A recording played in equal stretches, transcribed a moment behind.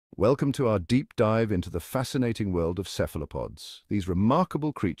Welcome to our deep dive into the fascinating world of cephalopods. These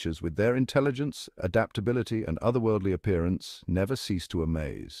remarkable creatures, with their intelligence, adaptability, and otherworldly appearance, never cease to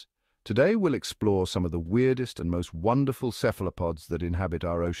amaze. Today we'll explore some of the weirdest and most wonderful cephalopods that inhabit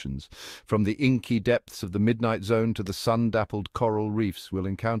our oceans. From the inky depths of the midnight zone to the sun-dappled coral reefs, we'll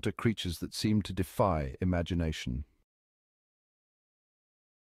encounter creatures that seem to defy imagination.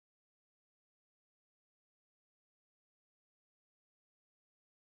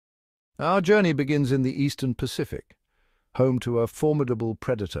 Our journey begins in the eastern Pacific, home to a formidable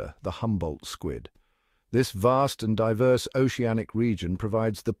predator, the Humboldt squid. This vast and diverse oceanic region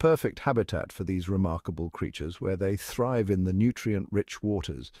provides the perfect habitat for these remarkable creatures, where they thrive in the nutrient-rich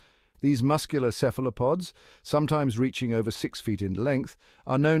waters. These muscular cephalopods, sometimes reaching over 6 feet in length,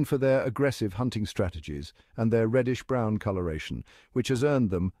 are known for their aggressive hunting strategies and their reddish-brown coloration, which has earned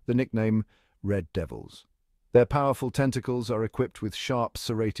them the nickname Red Devils. Their powerful tentacles are equipped with sharp,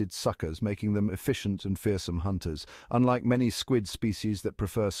 serrated suckers, making them efficient and fearsome hunters. Unlike many squid species that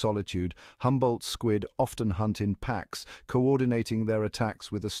prefer solitude, Humboldt squid often hunt in packs, coordinating their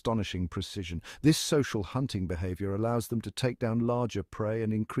attacks with astonishing precision. This social hunting behavior allows them to take down larger prey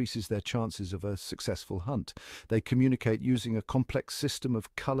and increases their chances of a successful hunt. They communicate using a complex system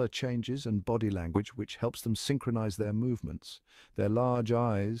of color changes and body language, which helps them synchronize their movements. Their large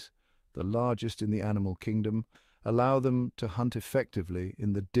eyes, the largest in the animal kingdom, allow them to hunt effectively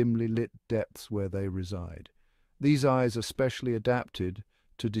in the dimly lit depths where they reside. These eyes are specially adapted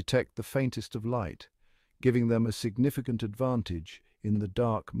to detect the faintest of light, giving them a significant advantage in the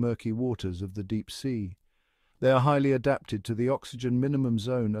dark, murky waters of the deep sea. They are highly adapted to the oxygen minimum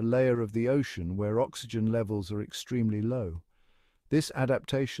zone, a layer of the ocean where oxygen levels are extremely low. This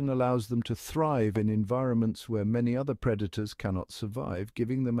adaptation allows them to thrive in environments where many other predators cannot survive,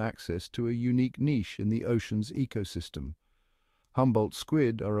 giving them access to a unique niche in the ocean's ecosystem. Humboldt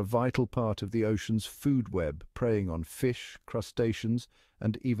squid are a vital part of the ocean's food web, preying on fish, crustaceans,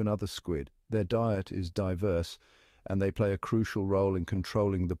 and even other squid. Their diet is diverse, and they play a crucial role in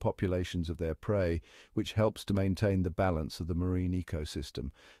controlling the populations of their prey, which helps to maintain the balance of the marine ecosystem.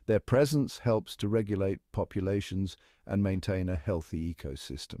 Their presence helps to regulate populations and maintain a healthy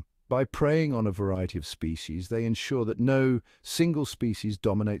ecosystem. By preying on a variety of species, they ensure that no single species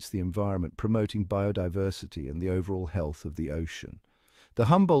dominates the environment, promoting biodiversity and the overall health of the ocean. The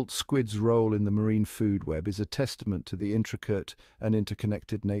Humboldt squid's role in the marine food web is a testament to the intricate and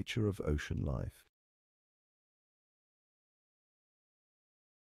interconnected nature of ocean life.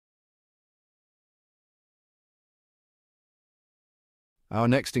 Our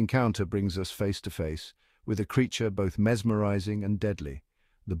next encounter brings us face to face with a creature both mesmerizing and deadly,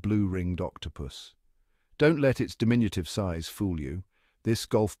 the blue-ringed octopus. Don't let its diminutive size fool you. This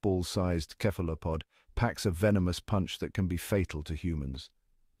golf ball-sized cephalopod packs a venomous punch that can be fatal to humans.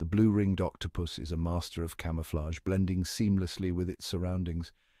 The blue-ringed octopus is a master of camouflage, blending seamlessly with its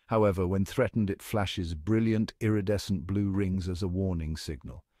surroundings. However, when threatened, it flashes brilliant, iridescent blue rings as a warning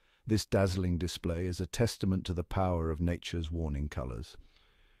signal. This dazzling display is a testament to the power of nature's warning colors.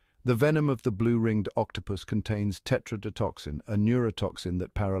 The venom of the blue-ringed octopus contains tetrodotoxin, a neurotoxin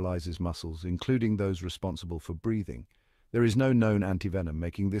that paralyzes muscles, including those responsible for breathing. There is no known antivenom,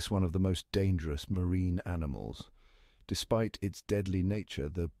 making this one of the most dangerous marine animals. Despite its deadly nature,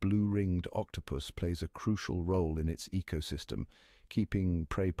 the blue-ringed octopus plays a crucial role in its ecosystem, keeping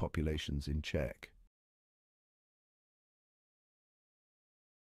prey populations in check.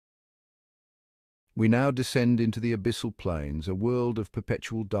 We now descend into the abyssal plains, a world of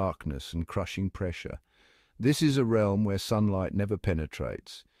perpetual darkness and crushing pressure. This is a realm where sunlight never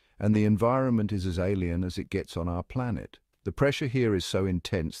penetrates, and the environment is as alien as it gets on our planet. The pressure here is so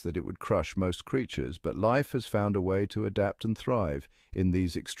intense that it would crush most creatures, but life has found a way to adapt and thrive in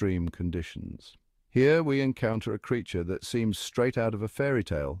these extreme conditions. Here we encounter a creature that seems straight out of a fairy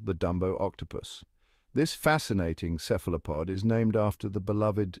tale, the Dumbo Octopus. This fascinating cephalopod is named after the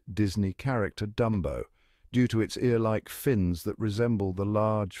beloved Disney character Dumbo, due to its ear-like fins that resemble the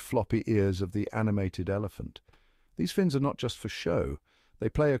large, floppy ears of the animated elephant. These fins are not just for show. They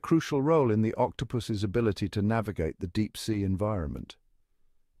play a crucial role in the octopus's ability to navigate the deep-sea environment.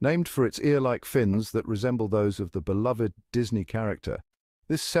 Named for its ear-like fins that resemble those of the beloved Disney character,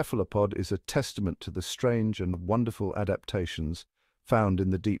 this cephalopod is a testament to the strange and wonderful adaptations found in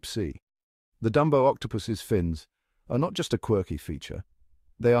the deep sea. The Dumbo octopus's fins are not just a quirky feature.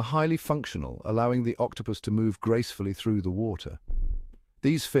 They are highly functional, allowing the octopus to move gracefully through the water.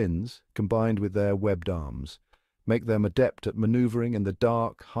 These fins, combined with their webbed arms, make them adept at maneuvering in the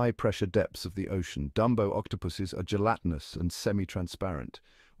dark, high-pressure depths of the ocean. Dumbo octopuses are gelatinous and semi-transparent,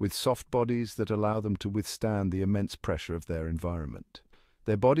 with soft bodies that allow them to withstand the immense pressure of their environment.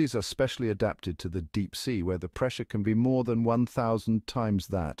 Their bodies are specially adapted to the deep sea, where the pressure can be more than 1,000 times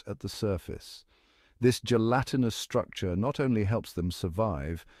that at the surface. This gelatinous structure not only helps them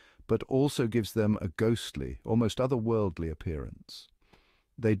survive, but also gives them a ghostly, almost otherworldly appearance.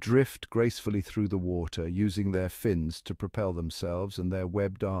 They drift gracefully through the water, using their fins to propel themselves and their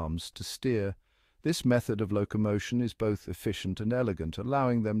webbed arms to steer. This method of locomotion is both efficient and elegant,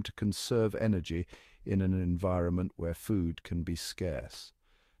 allowing them to conserve energy in an environment where food can be scarce.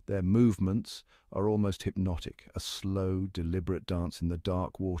 Their movements are almost hypnotic, a slow, deliberate dance in the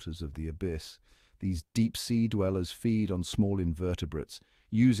dark waters of the abyss. These deep-sea dwellers feed on small invertebrates,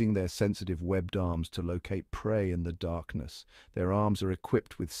 using their sensitive webbed arms to locate prey in the darkness. Their arms are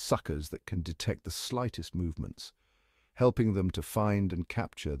equipped with suckers that can detect the slightest movements, helping them to find and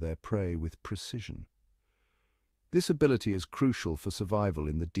capture their prey with precision. This ability is crucial for survival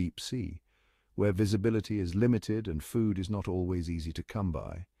in the deep sea, where visibility is limited and food is not always easy to come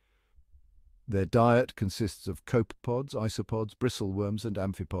by. Their diet consists of copepods, isopods, bristleworms, and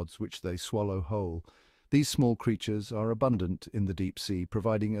amphipods, which they swallow whole. These small creatures are abundant in the deep sea,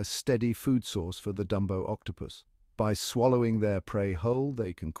 providing a steady food source for the Dumbo octopus. By swallowing their prey whole,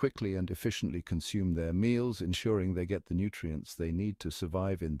 they can quickly and efficiently consume their meals, ensuring they get the nutrients they need to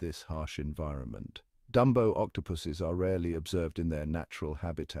survive in this harsh environment. Dumbo octopuses are rarely observed in their natural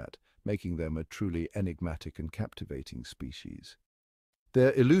habitat, making them a truly enigmatic and captivating species.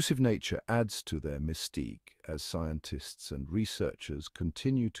 Their elusive nature adds to their mystique as scientists and researchers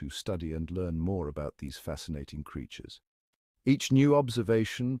continue to study and learn more about these fascinating creatures. Each new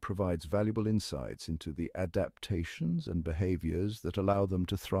observation provides valuable insights into the adaptations and behaviors that allow them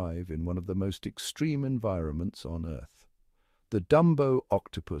to thrive in one of the most extreme environments on Earth. The Dumbo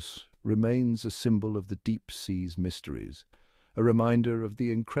octopus remains a symbol of the deep sea's mysteries, a reminder of the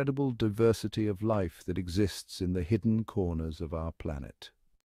incredible diversity of life that exists in the hidden corners of our planet.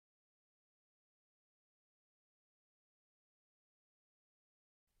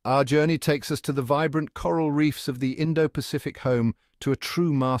 Our journey takes us to the vibrant coral reefs of the Indo-Pacific, home to a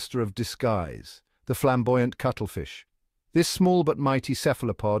true master of disguise, the flamboyant cuttlefish. This small but mighty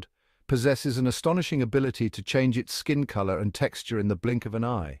cephalopod possesses an astonishing ability to change its skin color and texture in the blink of an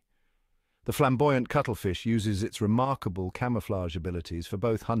eye. The flamboyant cuttlefish uses its remarkable camouflage abilities for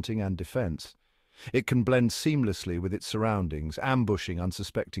both hunting and defense. It can blend seamlessly with its surroundings, ambushing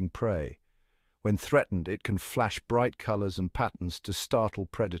unsuspecting prey. When threatened, it can flash bright colors and patterns to startle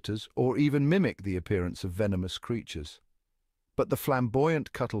predators or even mimic the appearance of venomous creatures. But the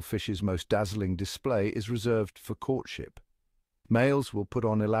flamboyant cuttlefish's most dazzling display is reserved for courtship. Males will put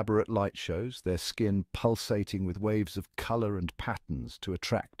on elaborate light shows, their skin pulsating with waves of color and patterns to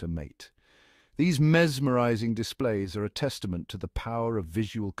attract a mate. These mesmerizing displays are a testament to the power of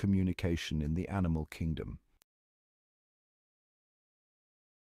visual communication in the animal kingdom.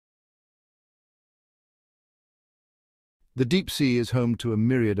 The deep sea is home to a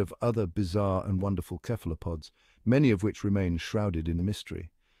myriad of other bizarre and wonderful cephalopods, many of which remain shrouded in mystery.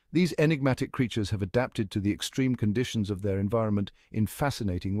 These enigmatic creatures have adapted to the extreme conditions of their environment in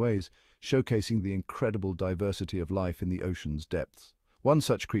fascinating ways, showcasing the incredible diversity of life in the ocean's depths. One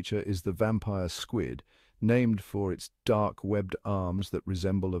such creature is the vampire squid, named for its dark webbed arms that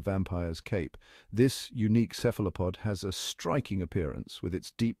resemble a vampire's cape. This unique cephalopod has a striking appearance, with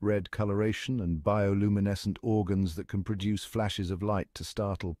its deep red coloration and bioluminescent organs that can produce flashes of light to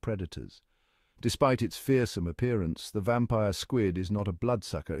startle predators. Despite its fearsome appearance, the vampire squid is not a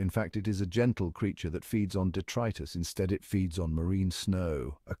bloodsucker. In fact, it is a gentle creature that feeds on detritus. Instead, it feeds on marine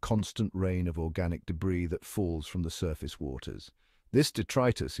snow, a constant rain of organic debris that falls from the surface waters. This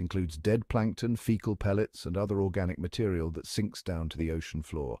detritus includes dead plankton, fecal pellets, and other organic material that sinks down to the ocean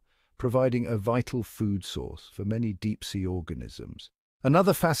floor, providing a vital food source for many deep-sea organisms.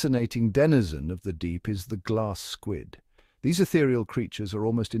 Another fascinating denizen of the deep is the glass squid. These ethereal creatures are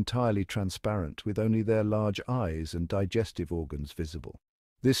almost entirely transparent, with only their large eyes and digestive organs visible.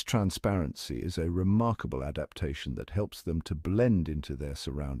 This transparency is a remarkable adaptation that helps them to blend into their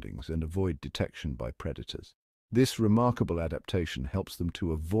surroundings and avoid detection by predators. This remarkable adaptation helps them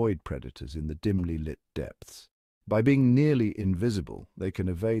to avoid predators in the dimly lit depths. By being nearly invisible, they can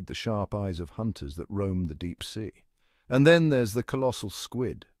evade the sharp eyes of hunters that roam the deep sea. And then there's the colossal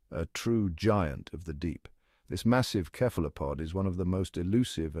squid, a true giant of the deep. This massive cephalopod is one of the most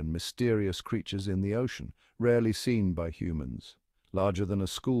elusive and mysterious creatures in the ocean, rarely seen by humans. Larger than a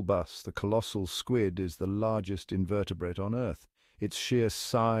school bus, the colossal squid is the largest invertebrate on Earth. Its sheer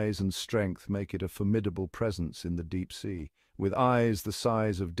size and strength make it a formidable presence in the deep sea. With eyes the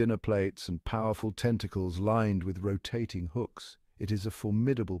size of dinner plates and powerful tentacles lined with rotating hooks, it is a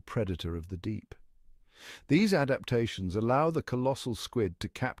formidable predator of the deep. These adaptations allow the colossal squid to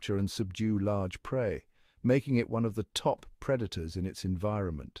capture and subdue large prey, making it one of the top predators in its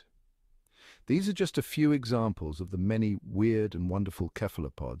environment. These are just a few examples of the many weird and wonderful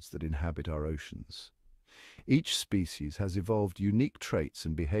cephalopods that inhabit our oceans. Each species has evolved unique traits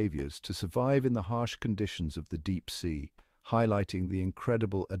and behaviors to survive in the harsh conditions of the deep sea, highlighting the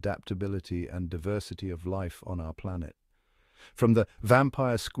incredible adaptability and diversity of life on our planet. From the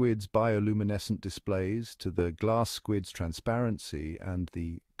vampire squid's bioluminescent displays to the glass squid's transparency and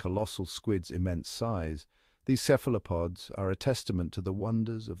the colossal squid's immense size, these cephalopods are a testament to the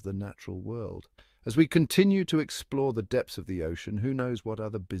wonders of the natural world. As we continue to explore the depths of the ocean, who knows what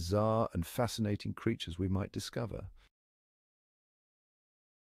other bizarre and fascinating creatures we might discover.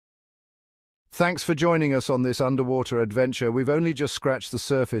 Thanks for joining us on this underwater adventure. We've only just scratched the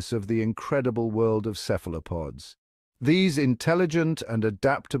surface of the incredible world of cephalopods. These intelligent and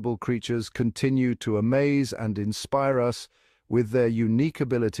adaptable creatures continue to amaze and inspire us with their unique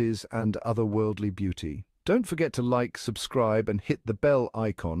abilities and otherworldly beauty. Don't forget to like, subscribe, and hit the bell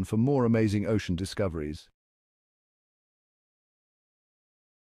icon for more amazing ocean discoveries.